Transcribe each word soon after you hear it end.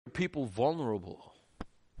people vulnerable.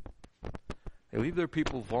 They leave their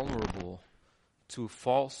people vulnerable to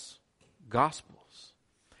false gospels.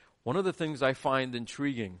 One of the things I find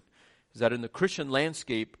intriguing is that in the Christian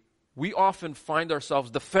landscape, we often find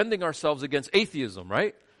ourselves defending ourselves against atheism,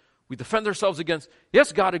 right? We defend ourselves against,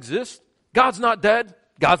 yes, God exists. God's not dead.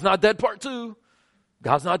 God's not dead part 2.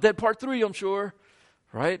 God's not dead part 3, I'm sure,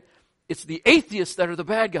 right? It's the atheists that are the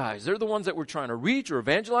bad guys. They're the ones that we're trying to reach or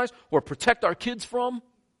evangelize or protect our kids from.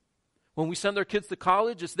 When we send our kids to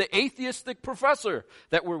college, it's the atheistic professor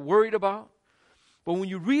that we're worried about. But when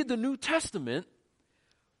you read the New Testament,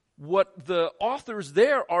 what the authors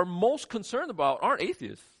there are most concerned about aren't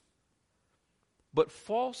atheists, but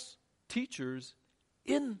false teachers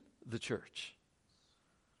in the church.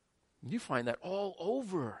 You find that all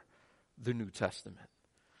over the New Testament.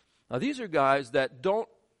 Now, these are guys that don't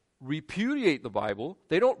repudiate the Bible.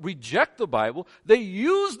 They don't reject the Bible. They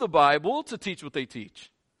use the Bible to teach what they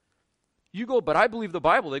teach. You go, but I believe the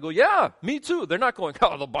Bible. They go, yeah, me too. They're not going,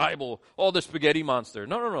 oh, the Bible, oh, the spaghetti monster.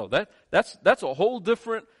 No. That's a whole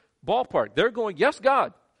different ballpark. They're going, yes,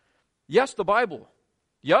 God. Yes, the Bible.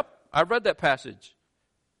 Yep, I read that passage.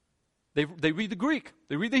 They read the Greek.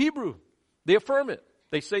 They read the Hebrew. They affirm it.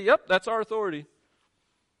 They say, yep, that's our authority.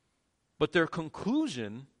 But their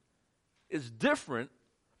conclusion is different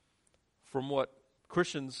from what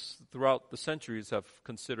Christians throughout the centuries have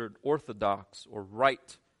considered orthodox or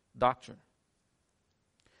right doctrine.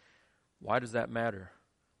 Why does that matter?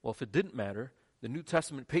 Well, if it didn't matter, the New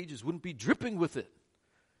Testament pages wouldn't be dripping with it.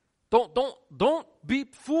 Don't be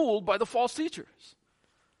fooled by the false teachers.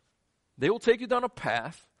 They will take you down a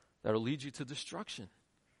path that will lead you to destruction.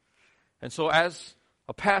 And so as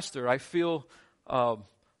a pastor, I feel a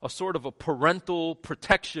sort of a parental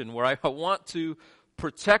protection where I want to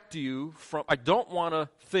protect you from, I don't want to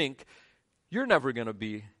think you're never going to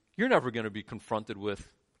be confronted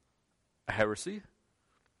with a heresy.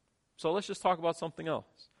 So let's just talk about something else.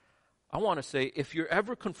 I want to say, if you're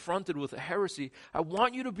ever confronted with a heresy, I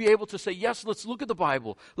want you to be able to say, yes, let's look at the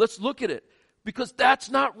Bible. Let's look at it. Because that's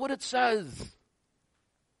not what it says.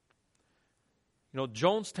 You know,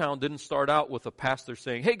 Jonestown didn't start out with a pastor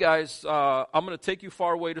saying, hey guys, I'm going to take you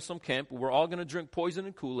far away to some camp. We're all going to drink poison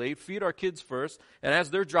and Kool-Aid, feed our kids first, and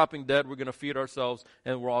as they're dropping dead, we're going to feed ourselves,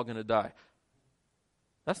 and we're all going to die.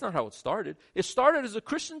 That's not how it started. It started as a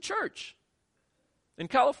Christian church in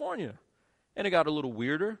California. And it got a little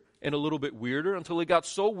weirder and a little bit weirder until it got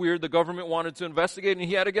so weird the government wanted to investigate and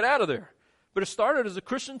he had to get out of there. But it started as a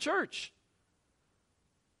Christian church.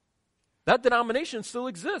 That denomination still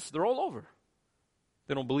exists. They're all over.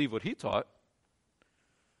 They don't believe what he taught.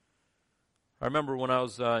 I remember when I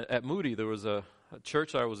was at Moody, there was a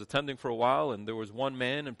church I was attending for a while, and there was one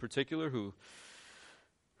man in particular who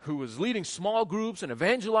was leading small groups and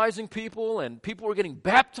evangelizing people, and people were getting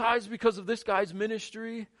baptized because of this guy's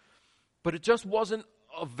ministry. But it just wasn't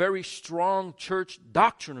a very strong church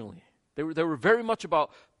doctrinally. They were very much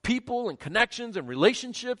about people and connections and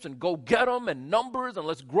relationships and go get them and numbers and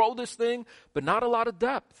let's grow this thing, but not a lot of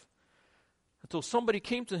depth. Until somebody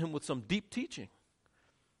came to him with some deep teaching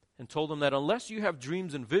and told him that unless you have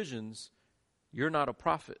dreams and visions, you're not a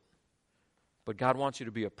prophet. But God wants you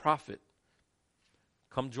to be a prophet.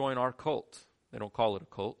 Come join our cult. They don't call it a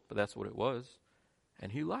cult, but that's what it was.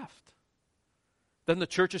 And he left. Then the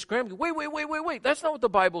church is scrambling. Wait. That's not what the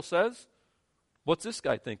Bible says. What's this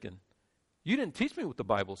guy thinking? You didn't teach me what the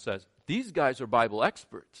Bible says. These guys are Bible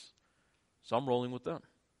experts. So I'm rolling with them.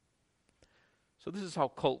 So this is how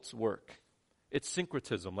cults work. It's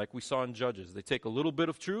syncretism, like we saw in Judges. They take a little bit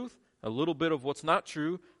of truth, a little bit of what's not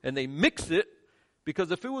true, and they mix it, because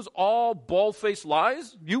if it was all bald-faced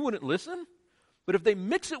lies, you wouldn't listen. But if they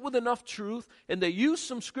mix it with enough truth, and they use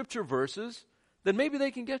some scripture verses, then maybe they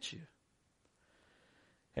can get you.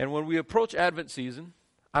 And when we approach Advent season,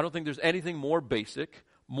 I don't think there's anything more basic,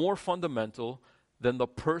 more fundamental than the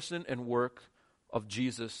person and work of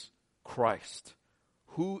Jesus Christ.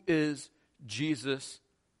 Who is Jesus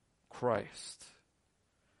Christ?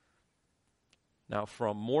 Now,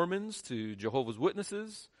 from Mormons to Jehovah's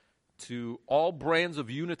Witnesses to all brands of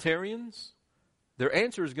Unitarians, their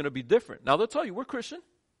answer is going to be different. Now, they'll tell you, we're Christian.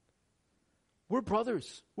 We're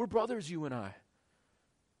brothers. We're brothers, you and I.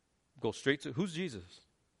 Go straight to, who's Jesus?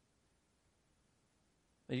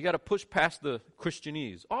 And you got to push past the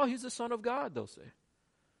Christianese. Oh, he's the Son of God, they'll say.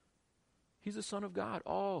 He's the Son of God.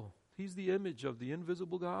 Oh, he's the image of the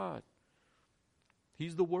invisible God.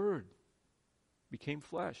 He's the Word. Became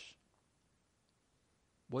flesh.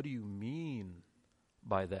 What do you mean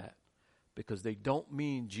by that? Because they don't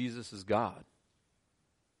mean Jesus is God.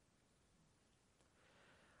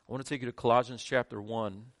 I want to take you to Colossians chapter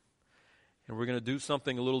 1. And we're going to do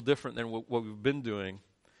something a little different than what we've been doing.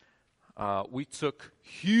 We took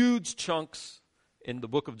huge chunks in the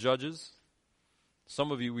book of Judges.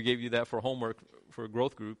 Some of you, we gave you that for homework for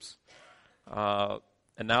growth groups.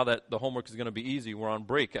 And now that the homework is going to be easy, we're on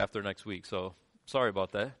break after next week. So sorry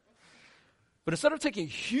about that. But instead of taking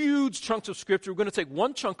huge chunks of Scripture, we're going to take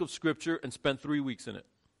one chunk of Scripture and spend 3 weeks in it.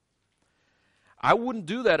 I wouldn't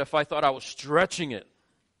do that if I thought I was stretching it.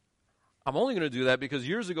 I'm only going to do that because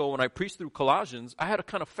years ago when I preached through Colossians, I had to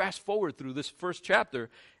kind of fast forward through this first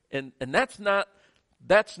chapter, and that's not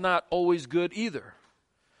always good either.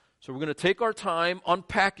 So we're going to take our time,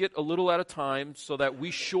 unpack it a little at a time so that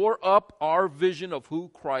we shore up our vision of who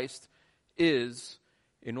Christ is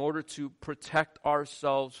in order to protect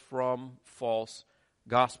ourselves from false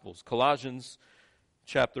gospels. Colossians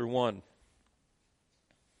chapter 1.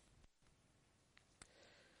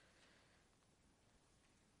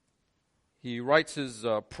 He writes his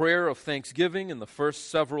prayer of thanksgiving in the first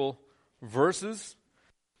several verses.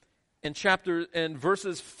 In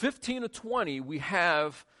verses 15 to 20, we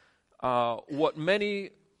have what many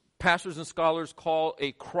pastors and scholars call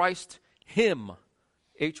a Christ hymn,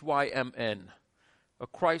 Hymn. A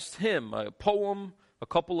Christ hymn, a poem, a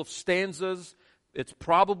couple of stanzas. It's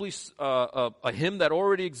probably a hymn that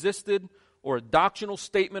already existed or a doctrinal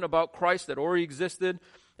statement about Christ that already existed.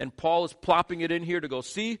 And Paul is plopping it in here to go,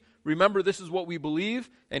 see, remember this is what we believe.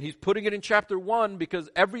 And he's putting it in chapter 1 because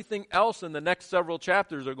everything else in the next several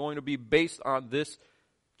chapters are going to be based on this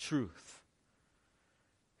truth.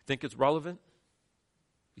 You think it's relevant?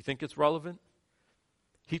 You think it's relevant?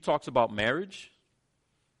 He talks about marriage.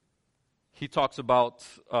 He talks about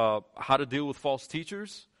how to deal with false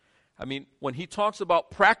teachers. I mean, when he talks about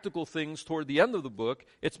practical things toward the end of the book,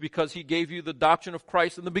 it's because he gave you the doctrine of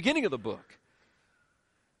Christ in the beginning of the book.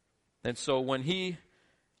 And so when he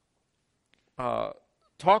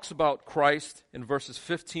talks about Christ in verses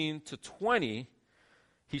 15 to 20,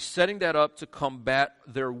 he's setting that up to combat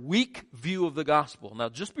their weak view of the gospel. Now,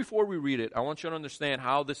 just before we read it, I want you to understand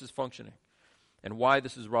how this is functioning and why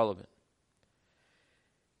this is relevant.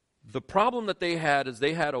 The problem that they had is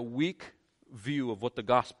they had a weak view of what the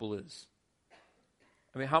gospel is.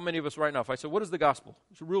 I mean, how many of us right now, if I said, what is the gospel?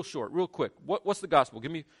 It's real short, real quick. What's the gospel?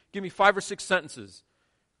 Give me 5 or 6 sentences.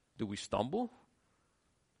 Do we stumble?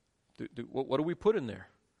 What do we put in there?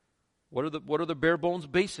 What are the bare bones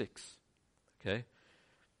basics? Okay?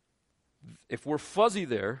 If we're fuzzy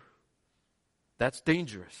there, that's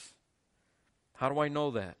dangerous. How do I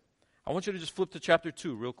know that? I want you to just flip to chapter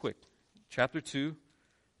 2 real quick. Chapter 2,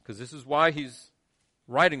 because this is why he's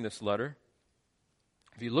writing this letter.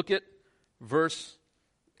 If you look at verse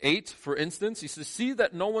 8, for instance, he says, see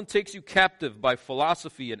that no one takes you captive by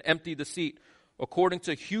philosophy and empty deceit, according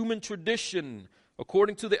to human tradition,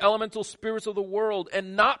 according to the elemental spirits of the world,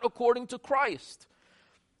 and not according to Christ.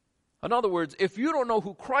 In other words, if you don't know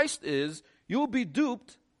who Christ is, you'll be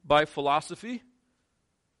duped by philosophy,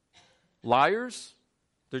 liars,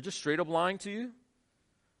 they're just straight up lying to you,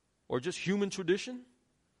 or just human tradition.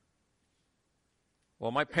 Well,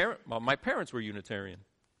 my parents were Unitarian.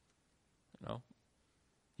 You know,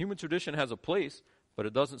 human tradition has a place, but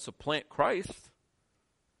it doesn't supplant Christ.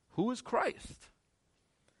 Who is Christ?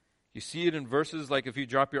 You see it in verses like if you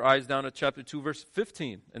drop your eyes down at chapter 2, verse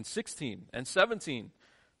 15 and 16 and 17.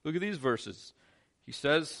 Look at these verses. He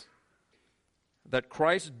says that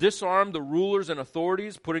Christ disarmed the rulers and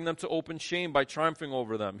authorities, putting them to open shame by triumphing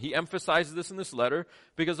over them. He emphasizes this in this letter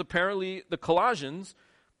because apparently the Colossians,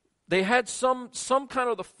 they had something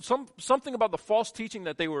about the false teaching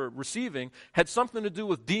that they were receiving had something to do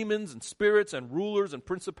with demons and spirits and rulers and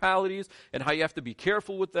principalities and how you have to be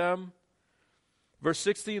careful with them. Verse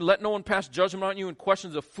 16, let no one pass judgment on you in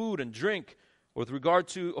questions of food and drink, or with regard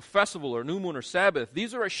to a festival or new moon or Sabbath.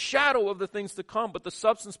 These are a shadow of the things to come, but the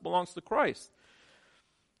substance belongs to Christ.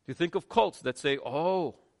 You think of cults that say,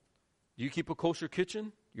 oh, you keep a kosher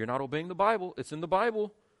kitchen? You're not obeying the Bible. It's in the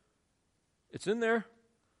Bible. It's in there.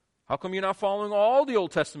 How come you're not following all the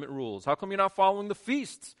Old Testament rules? How come you're not following the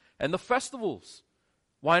feasts and the festivals?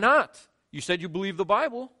 Why not? You said you believe the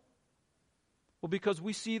Bible. Well, because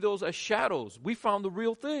we see those as shadows. We found the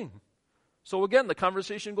real thing. So again, the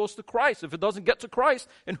conversation goes to Christ. If it doesn't get to Christ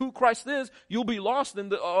and who Christ is, you'll be lost in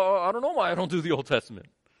the, I don't know why I don't do the Old Testament.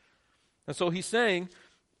 And so he's saying,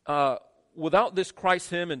 without this Christ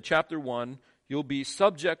hymn in chapter 1, you'll be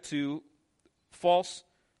subject to false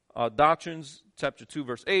doctrines, chapter 2,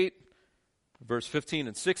 verse 8, verse 15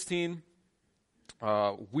 and 16,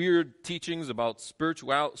 weird teachings about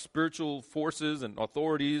spiritual forces and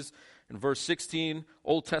authorities. In verse 16,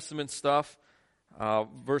 Old Testament stuff.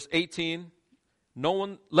 Verse 18,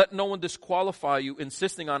 Let no one disqualify you,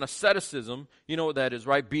 insisting on asceticism. You know what that is,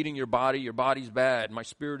 right? Beating your body's bad. My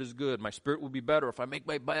spirit is good. My spirit will be better if I make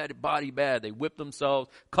my body bad. They whip themselves,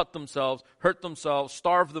 cut themselves, hurt themselves,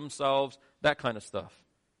 starve themselves, that kind of stuff.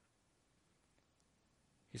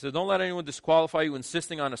 He said, don't let anyone disqualify you,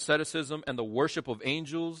 insisting on asceticism and the worship of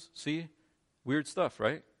angels. See? Weird stuff,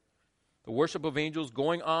 right? The worship of angels,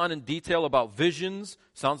 going on in detail about visions.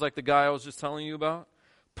 Sounds like the guy I was just telling you about.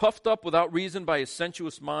 Puffed up without reason by his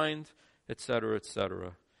sensuous mind, etc.,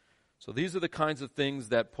 etc. So these are the kinds of things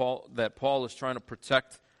that Paul is trying to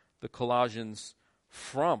protect the Colossians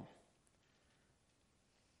from.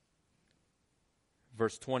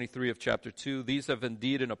 Verse 23 of chapter 2, these have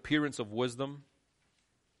indeed an appearance of wisdom.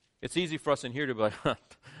 It's easy for us in here to be like,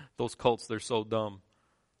 those cults, they're so dumb.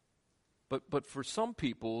 But for some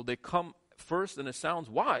people, they come first and it sounds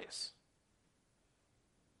wise.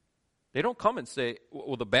 They don't come and say,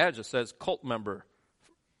 well, the badge that says cult member,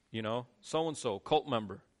 so-and-so, cult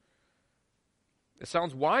member. It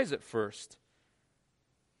sounds wise at first,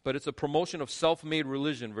 but it's a promotion of self-made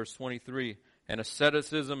religion, verse 23, and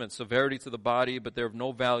asceticism and severity to the body, but they're of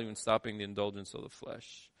no value in stopping the indulgence of the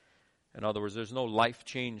flesh. In other words, there's no life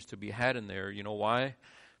change to be had in there. You know why?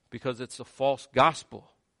 Because it's a false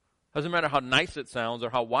gospel. Doesn't matter how nice it sounds or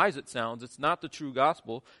how wise it sounds, it's not the true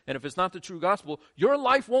gospel. And if it's not the true gospel, your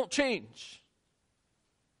life won't change.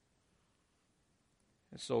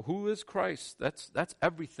 And so who is Christ? That's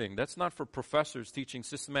everything. That's not for professors teaching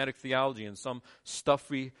systematic theology in some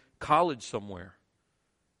stuffy college somewhere.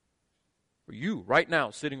 For you, right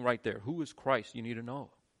now, sitting right there, who is Christ? You need to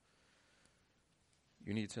know.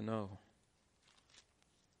 You need to know.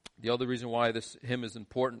 The other reason why this hymn is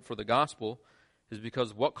important for the gospel is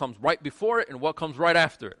because what comes right before it and what comes right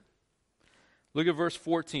after it. Look at verse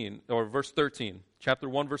 14, or verse 13, chapter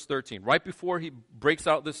 1, verse 13. Right before he breaks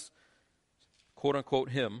out this quote-unquote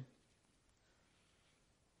hymn,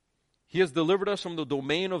 he has delivered us from the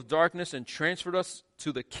domain of darkness and transferred us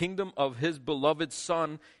to the kingdom of his beloved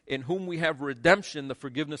Son, in whom we have redemption, the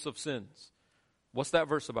forgiveness of sins. What's that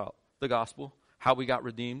verse about? The gospel. How we got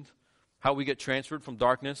redeemed. How we get transferred from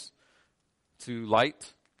darkness to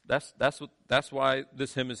light. That's why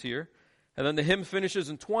this hymn is here. And then the hymn finishes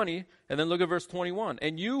in 20, and then look at verse 21.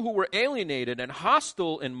 And you who were alienated and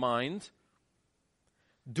hostile in mind,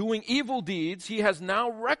 doing evil deeds, he has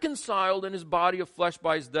now reconciled in his body of flesh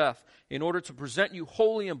by his death, in order to present you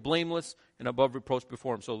holy and blameless and above reproach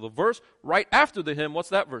before him. So the verse right after the hymn, what's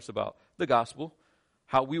that verse about? The gospel.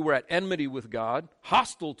 How we were at enmity with God,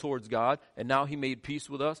 hostile towards God, and now he made peace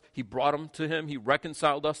with us. He brought him to him. He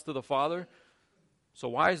reconciled us to the Father. So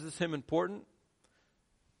why is this hymn important?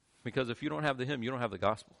 Because if you don't have the hymn, you don't have the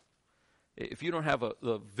gospel. If you don't have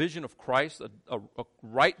the vision of Christ, a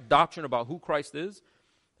right doctrine about who Christ is,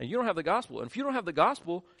 and you don't have the gospel. And if you don't have the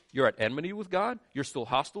gospel, you're at enmity with God. You're still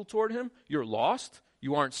hostile toward him. You're lost.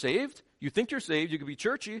 You aren't saved. You think you're saved. You could be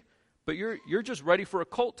churchy, but you're just ready for a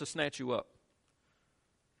cult to snatch you up.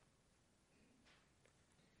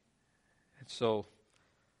 And so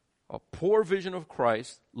a poor vision of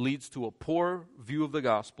Christ leads to a poor view of the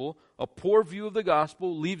gospel. A poor view of the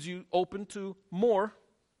gospel leaves you open to more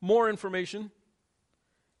information.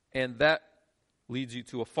 And that leads you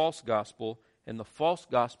to a false gospel. And the false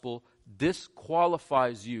gospel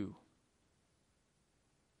disqualifies you.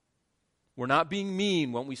 We're not being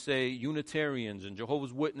mean when we say Unitarians and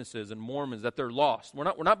Jehovah's Witnesses and Mormons that they're lost. We're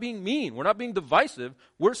not being mean. We're not being divisive.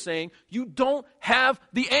 We're saying you don't have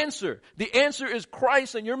the answer. The answer is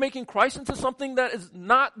Christ, and you're making Christ into something that is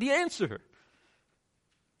not the answer.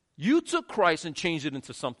 You took Christ and changed it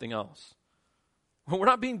into something else. When we're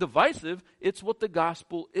not being divisive, it's what the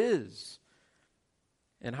gospel is.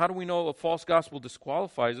 And how do we know a false gospel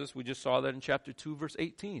disqualifies us? We just saw that in chapter 2, verse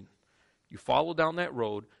 18. You follow down that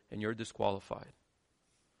road, and you're disqualified.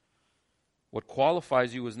 What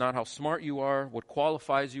qualifies you is not how smart you are. What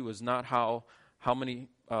qualifies you is not how many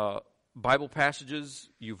Bible passages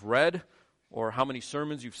you've read or how many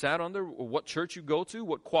sermons you've sat under or what church you go to.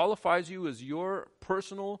 What qualifies you is your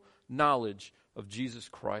personal knowledge of Jesus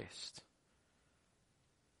Christ.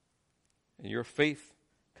 And your faith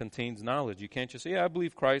contains knowledge. You can't just say, yeah, I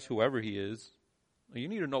believe Christ, whoever he is. You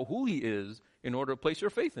need to know who he is in order to place your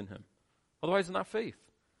faith in him. Otherwise, it's not faith.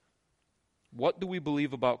 What do we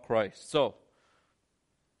believe about Christ? So,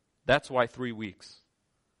 that's why 3 weeks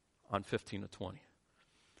on 15 to 20.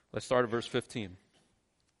 Let's start at verse 15.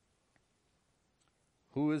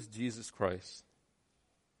 Who is Jesus Christ?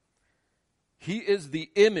 He is the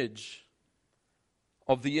image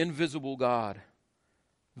of the invisible God,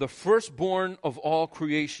 the firstborn of all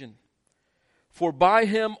creation. For by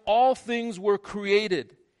him all things were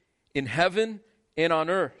created, in heaven and on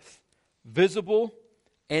earth, visible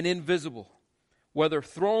and invisible, whether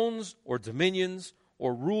thrones or dominions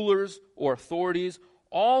or rulers or authorities,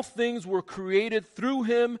 all things were created through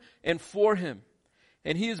him and for him.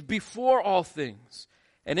 And he is before all things,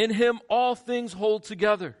 and in him all things hold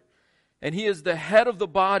together. And he is the head of the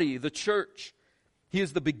body, the church. He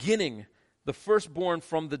is the beginning, the firstborn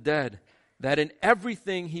from the dead, that in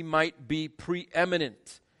everything he might be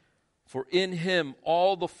preeminent. For in him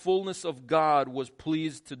all the fullness of God was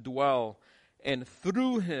pleased to dwell, and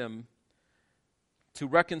through him to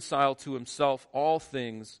reconcile to himself all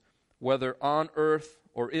things, whether on earth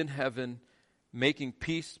or in heaven, making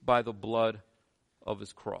peace by the blood of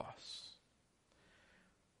his cross.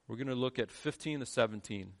 We're going to look at 15 to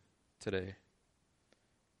 17 today,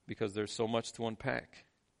 because there's so much to unpack.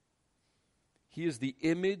 He is the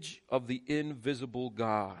image of the invisible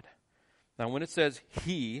God. Now, when it says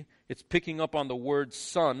he, it's picking up on the word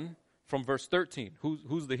son from verse 13.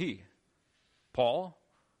 Who's the he? Paul?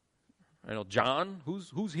 I know John?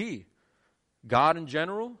 Who's he? God in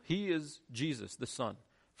general? He is Jesus, the Son,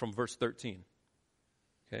 from verse 13.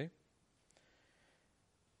 Okay?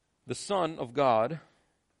 The Son of God,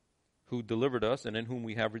 who delivered us and in whom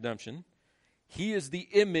we have redemption, he is the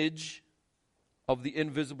image of the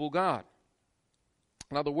invisible God.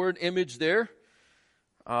 Now, the word image there,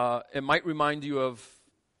 it might remind you of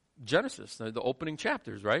Genesis, the opening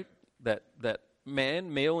chapters, right? That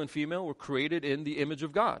man, male and female, were created in the image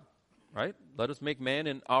of God, right? Let us make man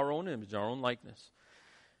in our own image, our own likeness.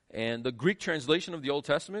 And the Greek translation of the Old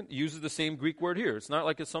Testament uses the same Greek word here. It's not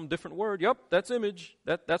like it's some different word. Yep, that's image.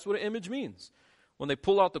 That's what an image means. When they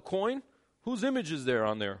pull out the coin, whose image is there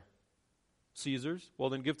on there? Caesar's. Well,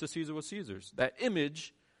 then give to Caesar what's Caesar's. That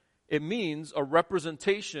image, it means a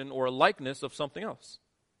representation or a likeness of something else.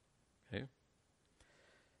 Okay?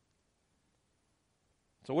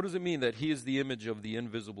 So what does it mean that he is the image of the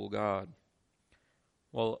invisible God?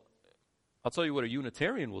 Well, I'll tell you what a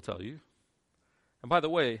Unitarian will tell you. And by the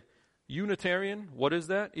way, Unitarian, what is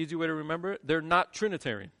that? Easy way to remember it. They're not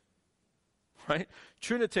Trinitarian. Right?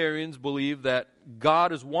 Trinitarians believe that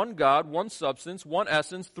God is one God, one substance, one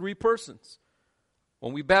essence, three persons.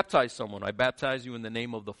 When we baptize someone, I baptize you in the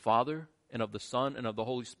name of the Father and of the Son and of the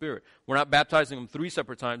Holy Spirit. We're not baptizing them three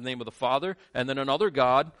separate times in the name of the Father and then another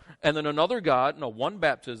God and then another God. No, one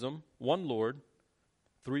baptism, one Lord,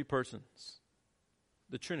 three persons.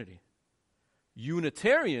 The Trinity.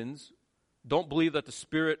 Unitarians don't believe that the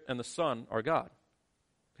Spirit and the Son are God.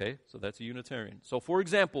 Okay, so that's a Unitarian. So for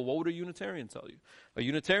example, what would a Unitarian tell you? A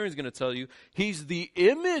Unitarian is going to tell you he's the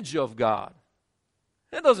image of God.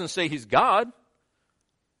 It doesn't say he's God.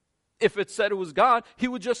 If it said it was God, he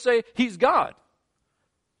would just say he's God.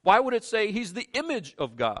 Why would it say he's the image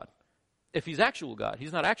of God? If he's actual God.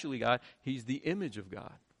 He's not actually God. He's the image of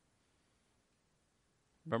God.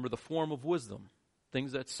 Remember the form of wisdom.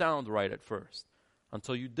 Things that sound right at first.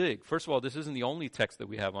 Until you dig. First of all, this isn't the only text that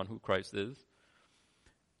we have on who Christ is.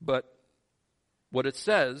 But what it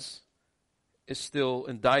says is still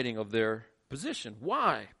indicting of their position.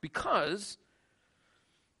 Why? Because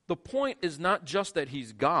the point is not just that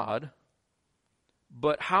he's God,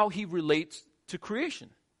 but how he relates to creation.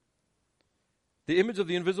 The image of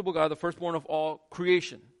the invisible God, the firstborn of all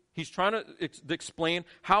creation. He's trying to explain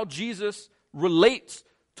how Jesus relates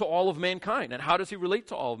to all of mankind. And how does he relate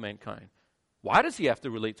to all of mankind? Why does he have to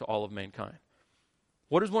relate to all of mankind?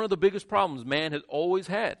 What is one of the biggest problems man has always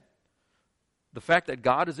had? The fact that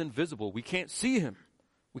God is invisible. We can't see him.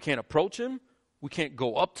 We can't approach him. We can't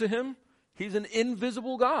go up to him. He's an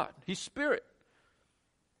invisible God. He's spirit.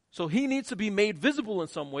 So he needs to be made visible in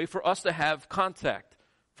some way for us to have contact,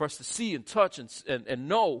 for us to see and touch and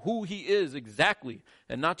know who he is exactly,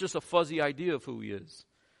 and not just a fuzzy idea of who he is.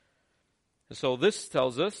 And so this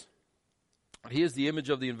tells us he is the image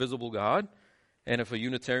of the invisible God. And if a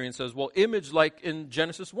Unitarian says, well, image like in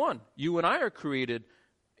Genesis 1, you and I are created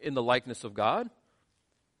in the likeness of God,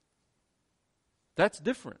 that's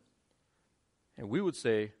different. And we would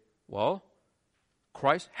say, well,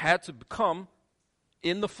 Christ had to become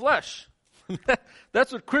in the flesh.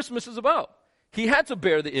 That's what Christmas is about. He had to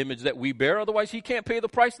bear the image that we bear, otherwise he can't pay the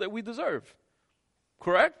price that we deserve.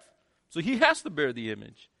 Correct? So he has to bear the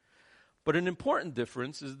image. But an important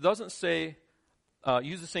difference is it doesn't say,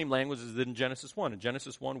 use the same language as it did in Genesis 1. In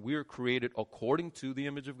Genesis 1, we are created according to the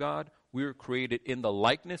image of God. We are created in the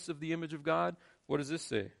likeness of the image of God. What does this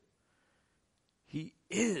say? He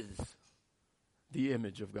is the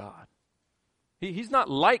image of God. He's not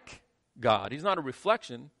like God. He's not a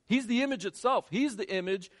reflection. He's the image itself. He's the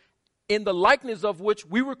image in the likeness of which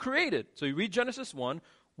we were created. So you read Genesis 1,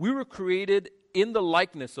 we were created in the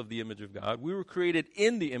likeness of the image of God. We were created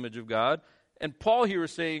in the image of God. And Paul here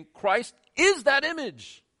is saying Christ is that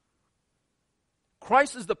image.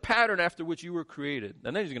 Christ is the pattern after which you were created.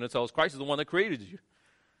 And then he's going to tell us Christ is the one that created you.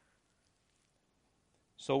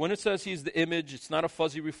 So when it says he's the image, it's not a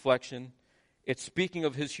fuzzy reflection. It's speaking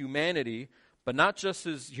of his humanity, but not just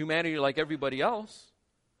his humanity like everybody else.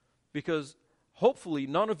 Because hopefully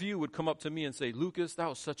none of you would come up to me and say, Lucas, that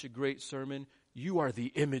was such a great sermon. You are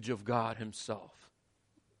the image of God himself.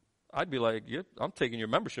 I'd be like, yep, I'm taking your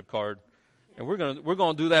membership card, and we're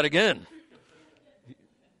gonna do that again.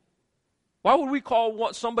 Why would we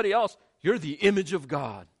call somebody else, you're the image of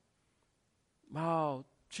God? Wow,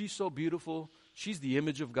 she's so beautiful. She's the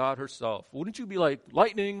image of God herself. Wouldn't you be like,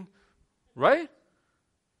 lightning, right?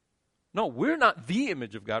 No, we're not the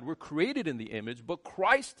image of God. We're created in the image, but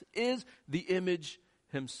Christ is the image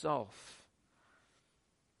himself.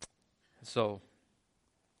 So,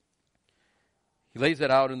 he lays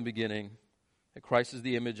that out in the beginning, that Christ is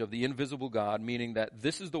the image of the invisible God, meaning that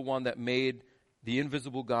this is the one that made the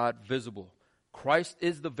invisible God visible. Christ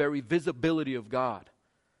is the very visibility of God.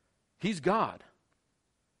 He's God.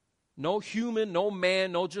 No human, no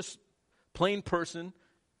man, no just plain person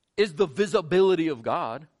is the visibility of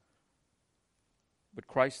God. But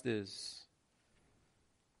Christ is.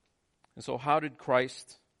 And so how did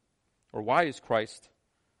Christ, or why is Christ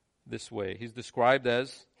this way? He's described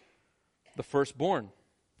as the firstborn.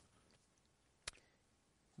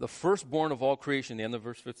 The firstborn of all creation, the end of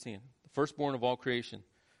verse 15. The firstborn of all creation.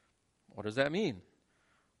 What does that mean?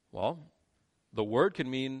 Well, the word can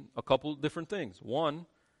mean a couple different things. One,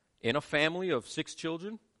 in a family of 6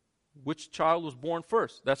 children, which child was born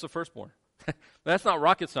first? That's the firstborn. That's not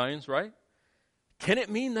rocket science, right? Can it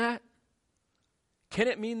mean that? Can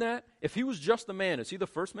it mean that? If he was just a man, is he the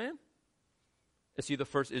first man? Is he the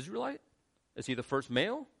first Israelite? Is he the first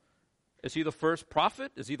male? Is he the first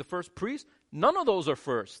prophet? Is he the first priest? None of those are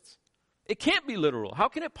firsts. It can't be literal. How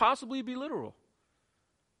can it possibly be literal?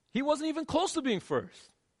 He wasn't even close to being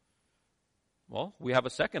first. Well, we have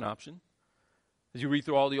a second option. As you read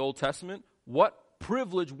through all the Old Testament, what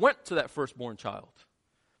privilege went to that firstborn child?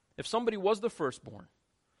 If somebody was the firstborn,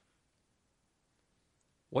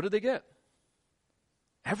 what did they get?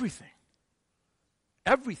 Everything.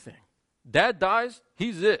 Everything. Dad dies,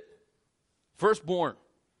 he's it. Firstborn.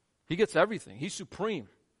 He gets everything. He's supreme.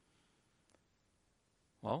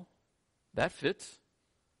 Well, that fits.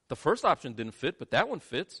 The first option didn't fit, but that one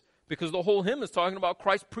fits because the whole hymn is talking about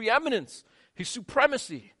Christ's preeminence, his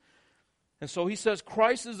supremacy. And so he says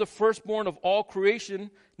Christ is the firstborn of all creation,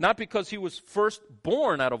 not because he was first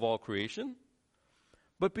born out of all creation,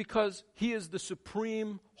 but because he is the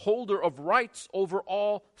supreme holder of rights over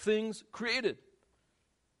all things created.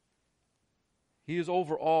 He is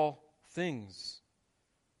over all things.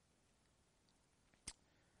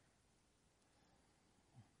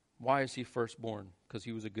 Why is he firstborn? Because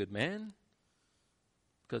he was a good man?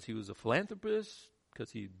 Because he was a philanthropist?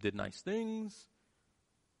 Because he did nice things?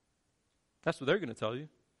 That's what they're going to tell you.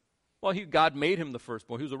 Well, God made him the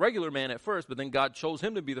firstborn. He was a regular man at first, but then God chose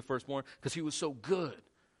him to be the firstborn because he was so good.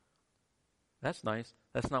 That's nice.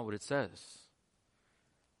 That's not what it says.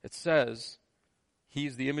 It says,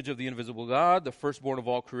 he's the image of the invisible God, the firstborn of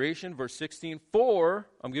all creation. Verse 16, for,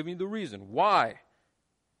 I'm giving you the reason. Why?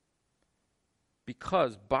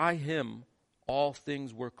 Because by him all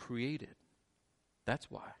things were created. That's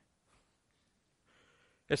why.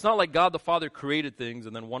 It's not like God the Father created things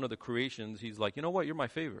and then one of the creations, he's like, you know what, you're my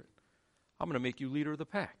favorite. I'm going to make you leader of the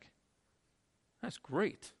pack. That's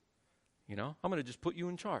great. You know, I'm going to just put you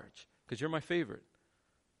in charge because you're my favorite.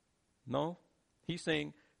 No, he's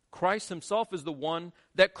saying Christ himself is the one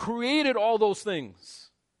that created all those things.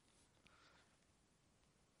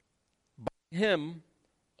 By him,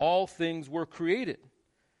 all things were created.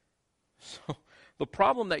 So the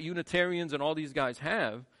problem that Unitarians and all these guys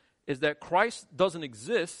have is that Christ doesn't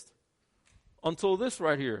exist until this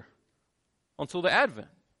right here, until the Advent.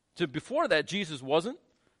 So before that, Jesus wasn't.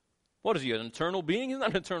 What is he, an eternal being? He's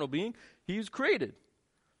not an eternal being. He's created.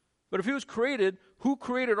 But if he was created, who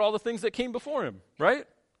created all the things that came before him, right?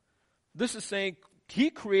 This is saying he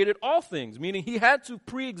created all things, meaning he had to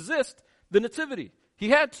pre-exist the nativity. He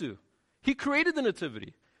had to. He created the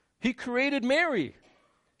nativity. He created Mary.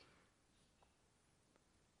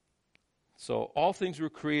 So all things were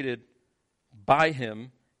created by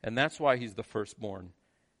him, and that's why he's the firstborn.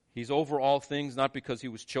 He's over all things not because he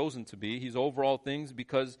was chosen to be. He's over all things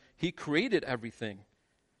because he created everything.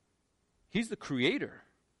 He's the creator.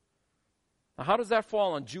 Now, how does that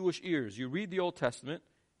fall on Jewish ears? You read the Old Testament.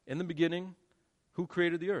 In the beginning, who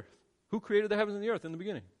created the earth? Who created the heavens and the earth in the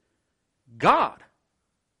beginning? God.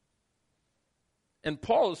 And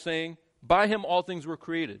Paul is saying, by him all things were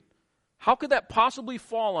created. How could that possibly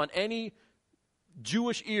fall on any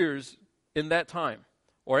Jewish ears in that time,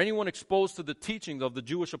 or anyone exposed to the teachings of the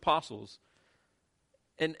Jewish apostles,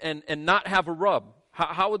 and not have a rub?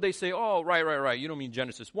 How would they say, oh, right, you don't mean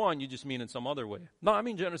Genesis 1, you just mean in some other way? No, I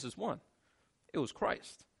mean Genesis 1. It was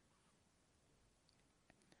Christ.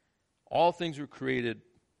 All things were created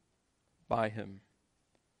by him.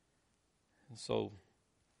 And so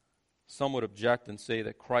some would object and say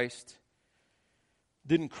that Christ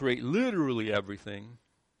didn't create literally everything.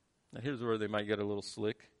 Now here's where they might get a little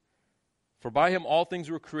slick. For by him all things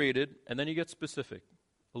were created, and then you get specific,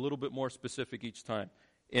 a little bit more specific each time.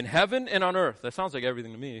 In heaven and on earth. That sounds like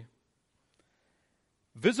everything to me.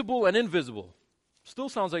 Visible and invisible. Still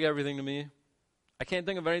sounds like everything to me. I can't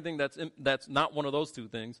think of anything that's not one of those two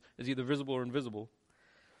things. It's either visible or invisible.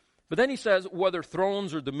 But then he says, whether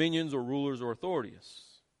thrones or dominions or rulers or authorities.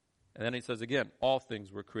 And then he says again, all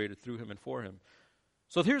things were created through him and for him.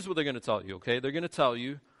 So here's what they're going to tell you, okay? They're going to tell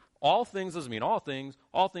you, all things doesn't mean all things.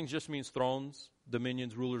 All things just means thrones,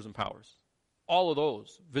 dominions, rulers, and powers. All of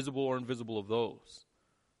those, visible or invisible of those.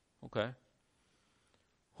 Okay?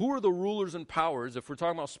 Who are the rulers and powers, if we're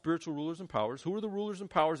talking about spiritual rulers and powers, who are the rulers and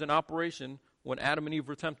powers in operation when Adam and Eve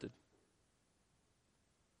were tempted?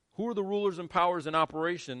 Who are the rulers and powers in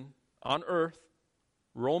operation on earth,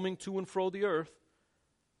 roaming to and fro the earth,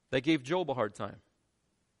 that gave Job a hard time?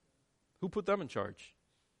 Who put them in charge?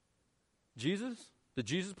 Jesus? Did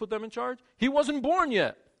Jesus put them in charge? He wasn't born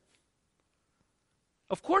yet.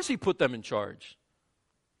 Of course he put them in charge.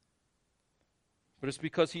 But it's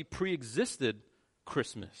because he pre-existed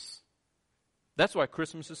Christmas. That's why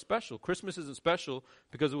Christmas is special. Christmas isn't special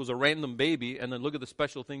because it was a random baby and then look at the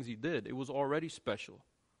special things he did. It was already special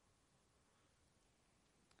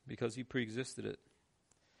because he pre-existed it.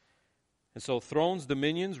 And so thrones,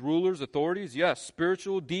 dominions, rulers, authorities, yes,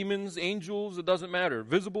 spiritual, demons, angels, it doesn't matter.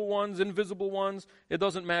 Visible ones, invisible ones, it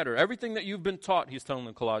doesn't matter. Everything that you've been taught, he's telling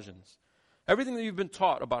the Colossians. Everything that you've been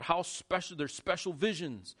taught about how special, there's special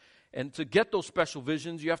visions. And to get those special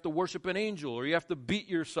visions, you have to worship an angel or you have to beat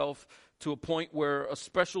yourself to a point where a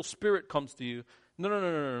special spirit comes to you.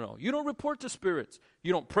 No. You don't report to spirits.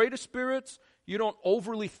 You don't pray to spirits. You don't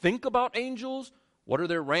overly think about angels. What are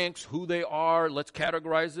their ranks, who they are, let's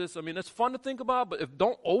categorize this. I mean, it's fun to think about, but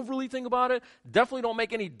don't overly think about it. Definitely don't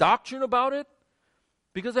make any doctrine about it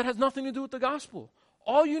because that has nothing to do with the gospel.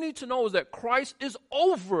 All you need to know is that Christ is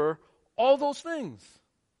over all those things.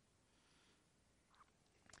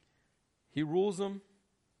 He rules them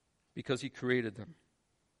because he created them.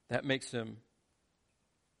 That makes him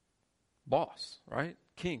boss, right?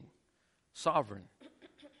 King, sovereign,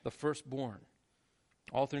 the firstborn.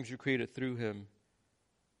 All things are created through him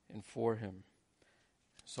and for him.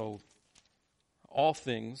 So all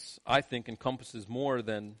things, I think, encompasses more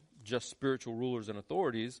than just spiritual rulers and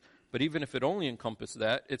authorities. But even if it only encompassed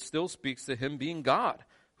that, it still speaks to him being God.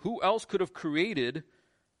 Who else could have created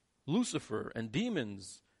Lucifer and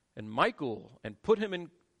demons and Michael and put him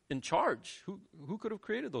in charge? Who could have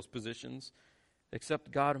created those positions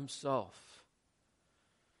except God himself?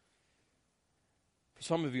 For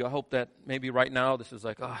some of you, I hope that maybe right now this is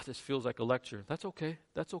like, this feels like a lecture. That's okay.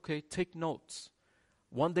 That's okay. Take notes.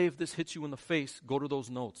 One day if this hits you in the face, go to those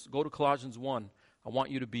notes. Go to Colossians 1. I want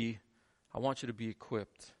you to be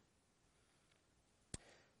equipped.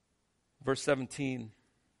 Verse 17.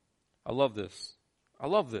 I love this.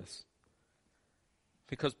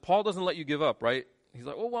 Because Paul doesn't let you give up, right? He's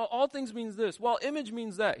like, well, all things means this. Well, image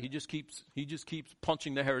means that. He just keeps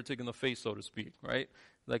punching the heretic in the face, so to speak, right?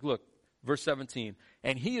 Like, look, verse 17.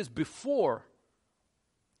 And he is before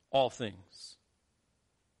all things.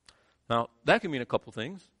 Now, that can mean a couple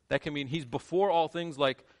things. That can mean he's before all things,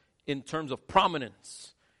 like in terms of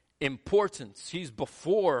prominence, importance. He's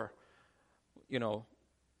before,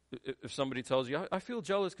 if somebody tells you, I feel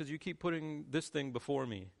jealous because you keep putting this thing before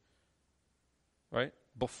me. Right?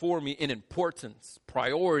 Before me in importance,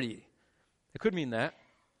 priority. It could mean that.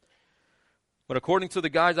 But according to the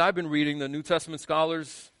guys I've been reading, the New Testament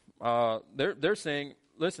scholars, they're saying,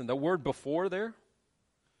 listen, the word before there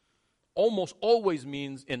almost always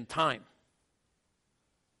means in time.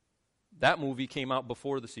 That movie came out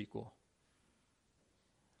before the sequel.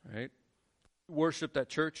 Right? Worshipped at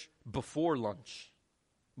church before lunch.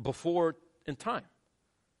 Before in time.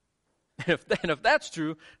 And if that's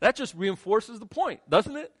true, that just reinforces the point,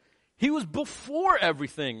 doesn't it? He was before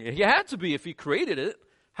everything. He had to be if he created it.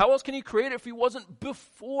 How else can he create it if he wasn't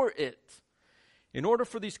before it? In order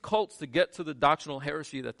for these cults to get to the doctrinal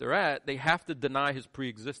heresy that they're at, they have to deny his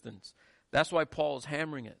preexistence. That's why Paul is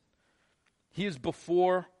hammering it. He is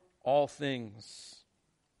before all things.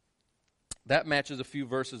 That matches a few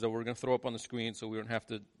verses that we're going to throw up on the screen so we don't have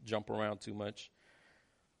to jump around too much.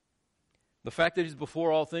 The fact that he's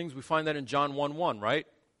before all things, we find that in John 1:1, right?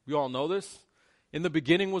 We all know this. In the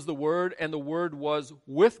beginning was the Word, and the Word was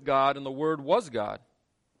with God, and the Word was God.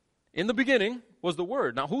 In the beginning was the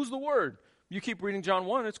Word. Now, who's the Word? You keep reading John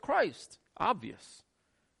 1, it's Christ. Obvious.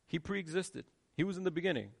 He pre-existed. He was in the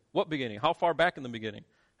beginning. What beginning? How far back in the beginning?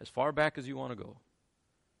 As far back as you want to go.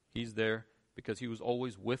 He's there because he was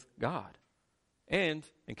always with God. And,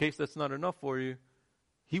 in case that's not enough for you,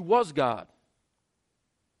 he was God.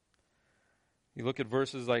 You look at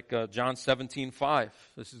verses like John 17:5.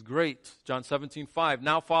 This is great. John 17:5.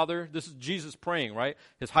 Now, Father, this is Jesus praying, right?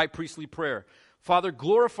 His high priestly prayer. Father,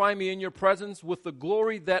 glorify me in your presence with the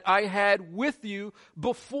glory that I had with you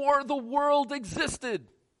before the world existed.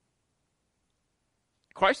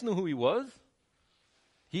 Christ knew who he was.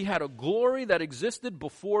 He had a glory that existed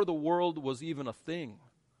before the world was even a thing.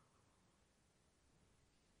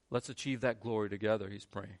 Let's achieve that glory together, he's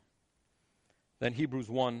praying. Then Hebrews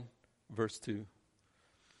 1, verse 2.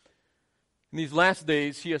 In these last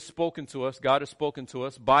days, he has spoken to us, God has spoken to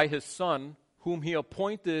us, by his Son, whom he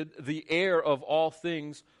appointed the heir of all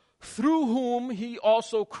things, through whom he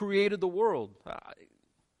also created the world.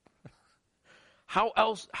 How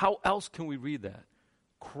else can we read that?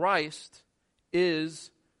 Christ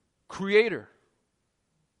is creator.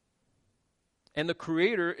 And the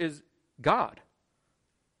creator is God.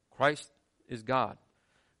 Christ is God.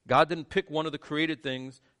 God didn't pick one of the created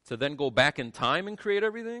things to then go back in time and create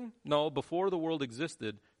everything. No, before the world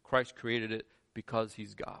existed, Christ created it because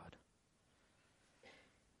he's God.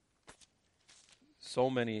 So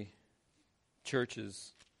many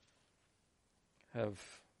churches have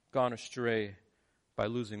gone astray by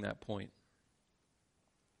losing that point.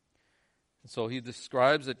 And so he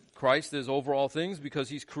describes that Christ is over all things because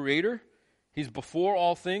he's creator. He's before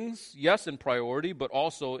all things, yes, in priority, but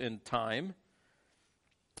also in time.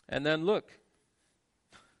 And then look,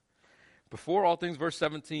 before all things, verse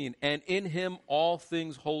 17, and in him all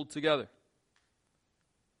things hold together.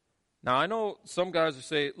 Now, I know some guys will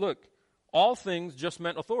say, look, all things just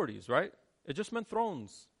meant authorities, right? It just meant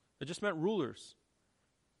thrones. It just meant rulers.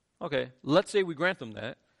 Okay, let's say we grant them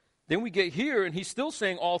that. Then we get here, and he's still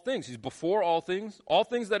saying all things. He's before all things. All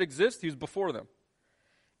things that exist, he's before them.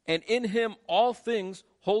 And in him all things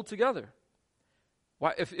hold together.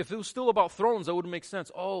 Why? If it was still about thrones, that wouldn't make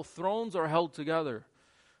sense. Oh, thrones are held together.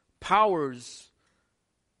 Powers,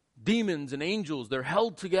 demons, and angels, they're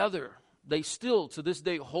held together. They still, to this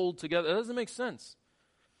day, hold together. That doesn't make sense.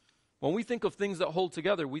 When we think of things that hold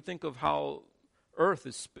together, we think of how Earth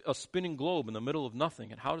is a spinning globe in the middle of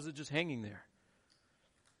nothing. And how is it just hanging there?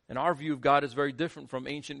 And our view of God is very different from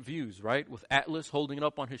ancient views, right? With Atlas holding it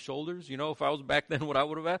up on his shoulders. You know, if I was back then, what I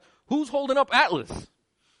would have asked, who's holding up Atlas?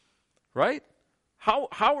 Right? How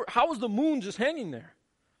is the moon just hanging there?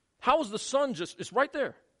 How is the sun it's right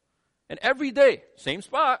there? And every day, same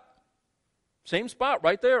spot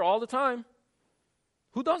right there all the time.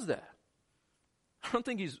 Who does that? I don't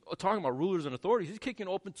think he's talking about rulers and authorities. He's kicking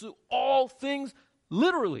open to all things,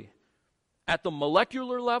 literally, at the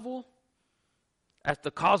molecular level, at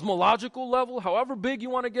the cosmological level, however big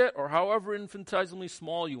you want to get, or however infinitesimally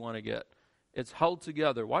small you want to get. It's held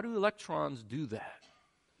together. Why do electrons do that?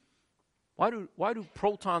 Why do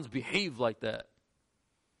protons behave like that?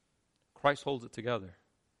 Christ holds it together.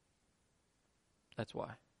 That's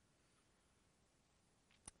why.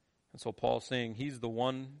 And so Paul's saying he's the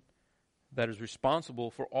one that is responsible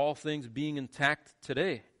for all things being intact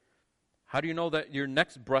today. How do you know that your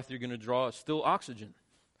next breath you're going to draw is still oxygen?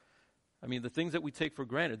 I mean, the things that we take for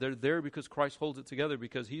granted, they're there because Christ holds it together,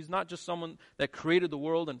 because he's not just someone that created the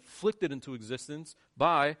world and flicked it into existence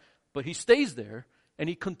but he stays there and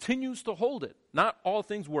he continues to hold it. Not all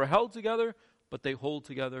things were held together, but they hold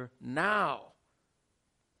together now.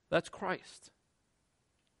 That's Christ.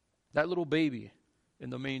 That little baby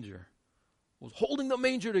in the manger was holding the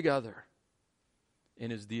manger together in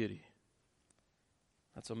his deity.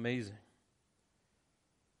 That's amazing.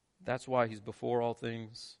 That's why he's before all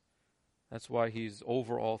things. That's why he's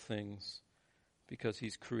over all things, because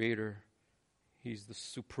he's creator. He's the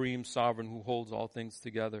supreme sovereign who holds all things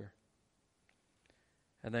together.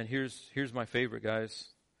 And then here's my favorite, guys.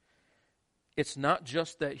 It's not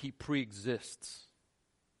just that he pre-exists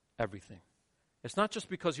everything. It's not just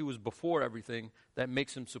because he was before everything that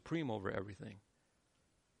makes him supreme over everything.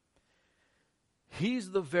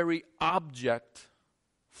 He's the very object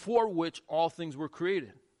for which all things were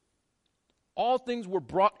created. All things were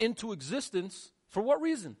brought into existence for what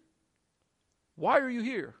reason? Why are you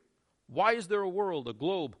here? Why is there a world, a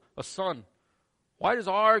globe, a sun? Why does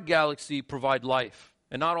our galaxy provide life?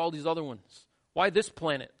 and not all these other ones? Why this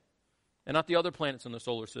planet and not the other planets in the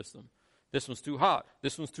solar system? This one's too hot.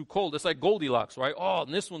 This one's too cold. It's like Goldilocks, right? Oh,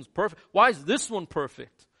 and this one's perfect. Why is this one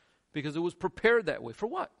perfect? Because it was prepared that way. For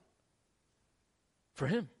what? For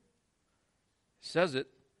him. He says it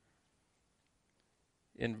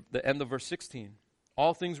in the end of verse 16.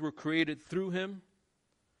 All things were created through him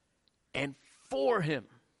and for him.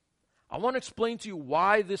 I want to explain to you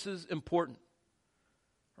why this is important.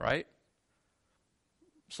 Right?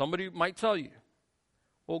 Somebody might tell you,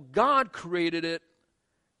 well, God created it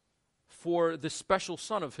for this special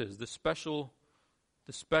son of his, this special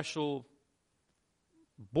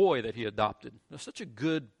boy that he adopted. You're such a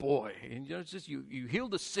good boy. And it's just you heal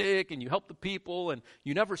the sick and you help the people and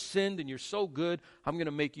you never sinned and you're so good. I'm going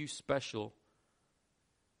to make you special.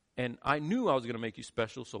 And I knew I was going to make you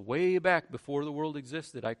special, so way back before the world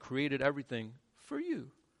existed, I created everything for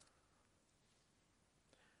you.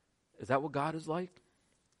 Is that what God is like?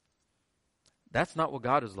 That's not what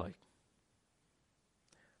God is like.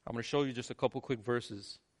 I'm going to show you just a couple quick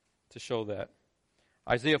verses to show that.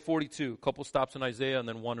 Isaiah 42, a couple stops in Isaiah and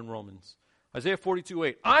then one in Romans. Isaiah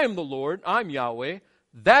 42:8. I am the Lord, I'm Yahweh,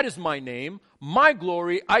 that is my name. My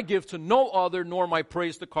glory I give to no other, nor my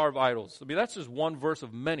praise to carve idols. I mean, that's just one verse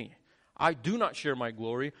of many. I do not share my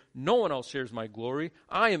glory. No one else shares my glory.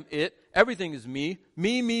 I am it. Everything is me.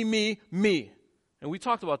 Me, me, me, me. And we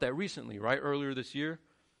talked about that recently, right? Earlier this year.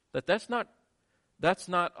 That's not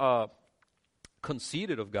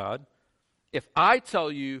conceited of God. If I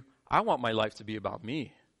tell you, I want my life to be about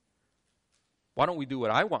me, why don't we do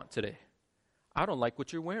what I want today? I don't like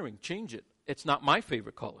what you're wearing. Change it. It's not my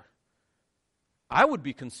favorite color. I would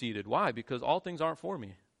be conceited. Why? Because all things aren't for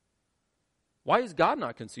me. Why is God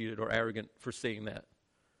not conceited or arrogant for saying that?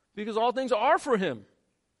 Because all things are for him.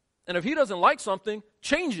 And if he doesn't like something,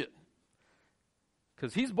 change it.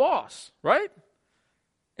 Because he's boss, right?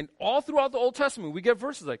 And all throughout the Old Testament, we get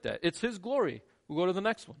verses like that. It's his glory. We'll go to the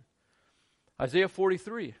next one. Isaiah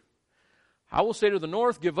 43. I will say to the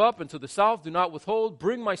north, give up, and to the south, do not withhold.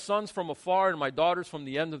 Bring my sons from afar and my daughters from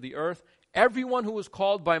the end of the earth. Everyone who is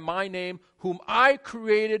called by my name, whom I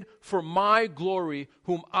created for my glory,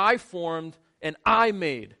 whom I formed and I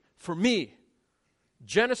made for me.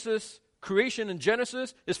 Genesis, creation in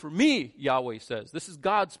Genesis is for me, Yahweh says. This is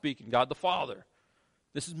God speaking, God the Father.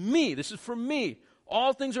 This is me. This is for me.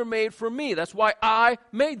 All things are made for me. That's why I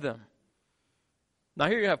made them. Now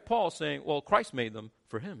here you have Paul saying, well, Christ made them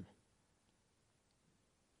for him.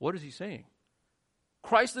 What is he saying?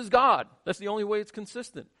 Christ is God. That's the only way it's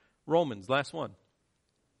consistent. Romans, last one.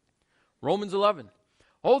 Romans 11.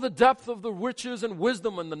 Oh, the depth of the riches and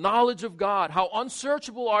wisdom and the knowledge of God. How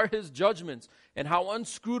unsearchable are his judgments and how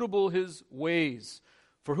inscrutable his ways.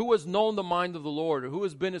 For who has known the mind of the Lord, or who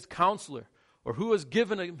has been his counselor, or who has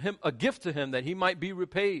given him a gift to him that he might be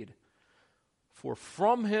repaid? For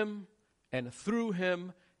from him and through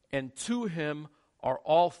him and to him are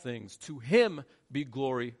all things. To him be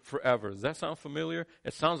glory forever. Does that sound familiar?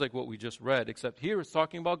 It sounds like what we just read, except here it's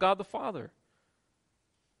talking about God the Father.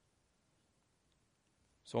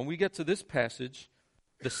 So when we get to this passage,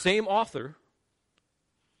 the same author,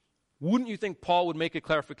 wouldn't you think Paul would make a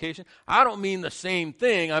clarification? I don't mean the same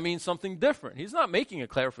thing, I mean something different. He's not making a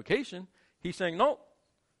clarification. He's saying, no,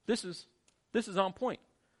 this is on point.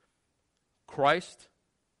 Christ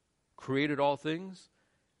created all things,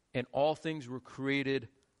 and all things were created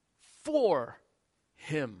for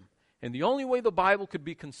him. And the only way the Bible could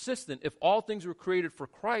be consistent if all things were created for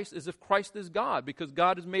Christ is if Christ is God, because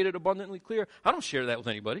God has made it abundantly clear. I don't share that with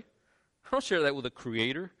anybody. I don't share that with a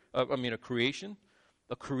creator, a creation,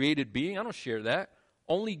 a created being. I don't share that.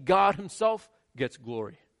 Only God himself gets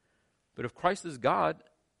glory. But if Christ is God,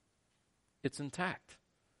 it's intact.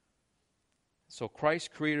 So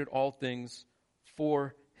Christ created all things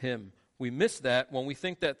for him. We miss that when we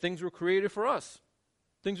think that things were created for us.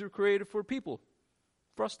 Things were created for people,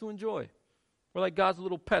 for us to enjoy. We're like God's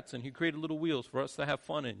little pets, and he created little wheels for us to have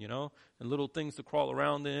fun in, and little things to crawl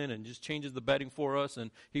around in, and just changes the bedding for us,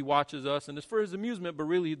 and he watches us, and it's for his amusement, but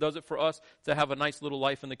really he does it for us to have a nice little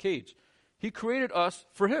life in the cage. He created us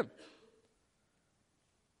for him.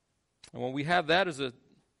 And when we have that as a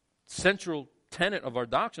central tenet of our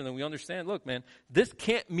doctrine, then we understand, look, man, this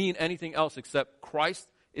can't mean anything else except Christ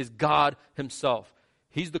is God himself.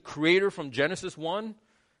 He's the creator from Genesis 1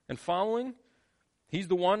 and following. He's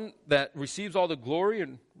the one that receives all the glory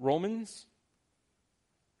in Romans.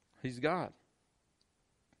 He's God.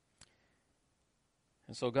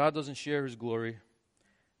 And so God doesn't share his glory.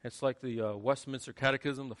 It's like the Westminster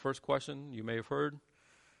Catechism, the first question you may have heard.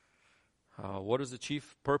 What is the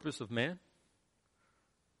chief purpose of man?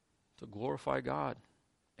 To glorify God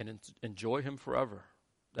and enjoy him forever.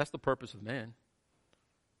 That's the purpose of man.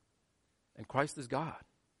 And Christ is God.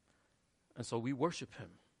 And so we worship him.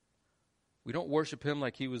 We don't worship him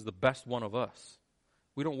like he was the best one of us.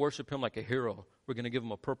 We don't worship him like a hero. We're going to give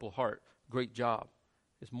him a Purple Heart. Great job.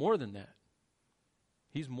 It's more than that.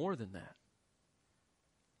 He's more than that.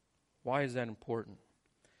 Why is that important?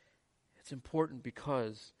 It's important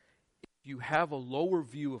because if you have a lower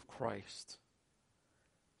view of Christ,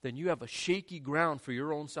 then you have a shaky ground for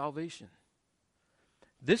your own salvation.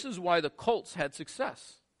 This is why the cults had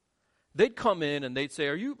success. They'd come in and they'd say,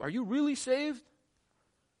 are you really saved?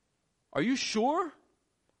 Are you sure?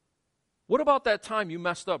 What about that time you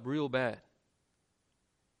messed up real bad?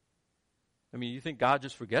 I mean, you think God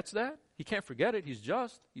just forgets that? He can't forget it. He's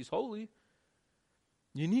just. He's holy.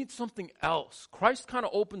 You need something else. Christ kind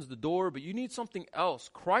of opens the door, but you need something else.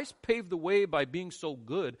 Christ paved the way by being so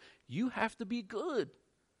good. You have to be good.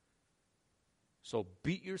 So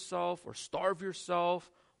beat yourself or starve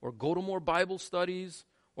yourself or go to more Bible studies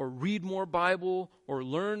or read more Bible, or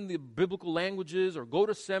learn the biblical languages, or go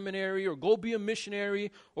to seminary, or go be a missionary,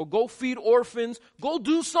 or go feed orphans. Go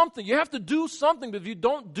do something. You have to do something, but if you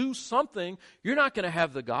don't do something, you're not going to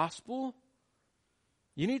have the gospel.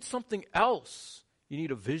 You need something else. You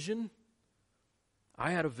need a vision.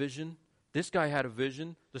 I had a vision. This guy had a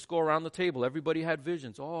vision. Let's go around the table. Everybody had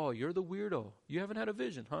visions. Oh, you're the weirdo. You haven't had a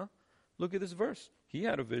vision, huh? Look at this verse. He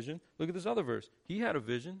had a vision. Look at this other verse. He had a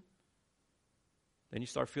vision. Then you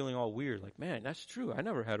start feeling all weird, like, man, that's true. I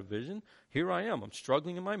never had a vision. Here I am. I'm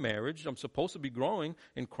struggling in my marriage. I'm supposed to be growing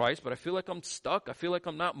in Christ, but I feel like I'm stuck. I feel like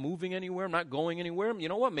I'm not moving anywhere. I'm not going anywhere. You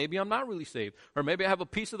know what? Maybe I'm not really saved. Or maybe I have a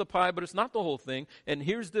piece of the pie, but it's not the whole thing. And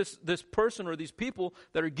here's this person or these people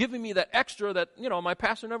that are giving me that extra that, my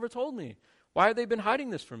pastor never told me. Why have they been hiding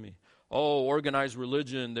this from me? Oh, organized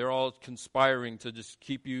religion. They're all conspiring to just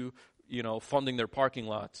keep you, funding their parking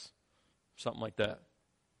lots. Something like that.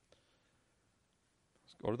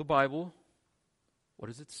 Go to the Bible. What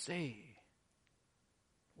does it say?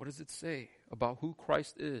 What does it say about who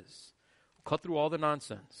Christ is? Cut through all the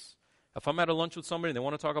nonsense. If I'm at a lunch with somebody and they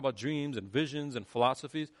want to talk about dreams and visions and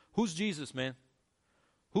philosophies, who's Jesus, man?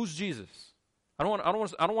 Who's Jesus? I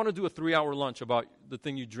don't want to do a 3-hour lunch about the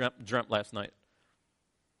thing you dreamt last night.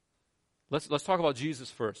 Let's talk about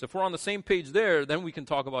Jesus first. If we're on the same page there, then we can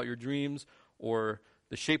talk about your dreams or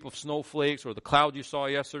the shape of snowflakes or the cloud you saw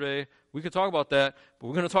yesterday. We could talk about that, but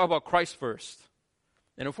we're going to talk about Christ first.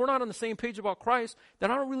 And if we're not on the same page about Christ,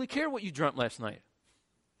 then I don't really care what you dreamt last night.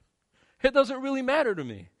 It doesn't really matter to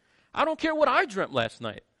me. I don't care what I dreamt last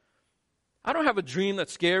night. I don't have a dream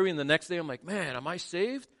that's scary and the next day I'm like, man, am I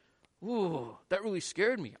saved? Ooh, that really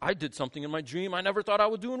scared me. I did something in my dream I never thought I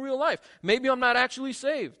would do in real life. Maybe I'm not actually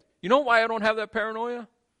saved. You know why I don't have that paranoia?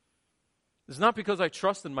 It's not because I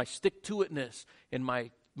trust in my stick-to-itness, in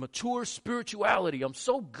my mature spirituality. I'm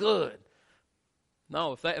so good.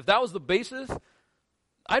 No, if that was the basis,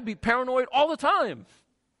 I'd be paranoid all the time.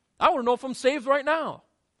 I want to know if I'm saved right now.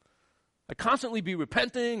 I'd constantly be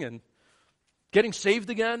repenting and getting saved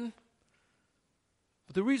again.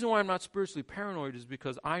 But the reason why I'm not spiritually paranoid is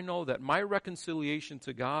because I know that my reconciliation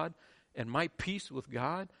to God and my peace with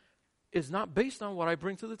God is not based on what I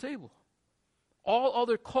bring to the table. All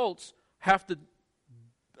other cults have to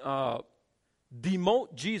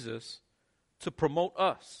demote Jesus to promote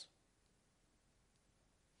us.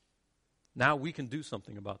 Now we can do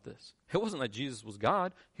something about this. It wasn't that Jesus was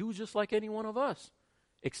God. He was just like any one of us,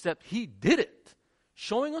 except he did it,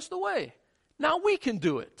 showing us the way. Now we can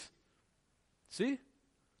do it. See?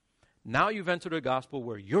 Now you've entered a gospel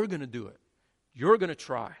where you're going to do it. You're going to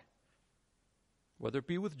try. Whether it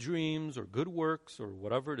be with dreams or good works or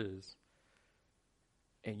whatever it is.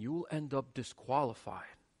 And you will end up disqualified.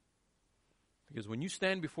 Because when you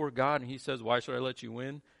stand before God and he says, why should I let you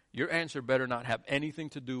in? Your answer better not have anything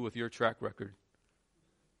to do with your track record.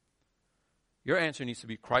 Your answer needs to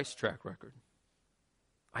be Christ's track record.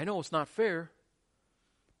 I know it's not fair,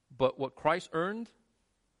 but what Christ earned,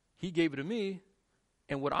 he gave it to me.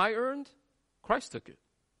 And what I earned, Christ took it.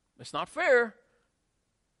 It's not fair,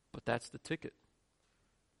 but that's the ticket.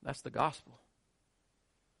 That's the gospel.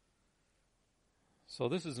 So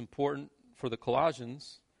this is important for the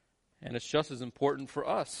Colossians, and it's just as important for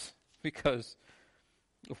us, because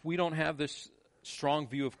if we don't have this strong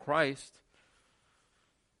view of Christ,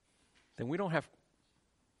 then we don't have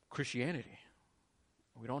Christianity.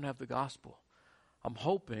 We don't have the gospel. I'm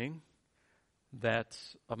hoping that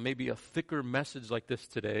maybe a thicker message like this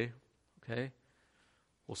today, okay,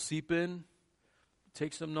 will seep in,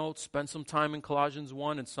 take some notes, spend some time in Colossians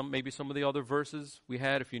 1 and maybe some of the other verses we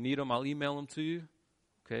had. If you need them, I'll email them to you.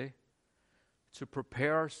 Okay? To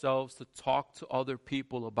prepare ourselves to talk to other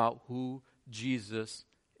people about who Jesus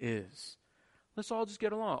is. Let's all just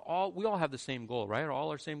get along. We all have the same goal, right? All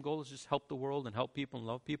our same goal is just help the world and help people and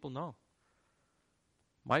love people? No.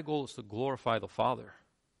 My goal is to glorify the Father.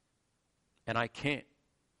 And I can't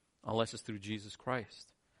unless it's through Jesus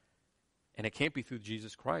Christ. And it can't be through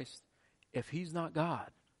Jesus Christ if He's not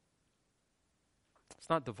God. It's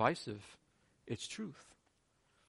not divisive. It's truth.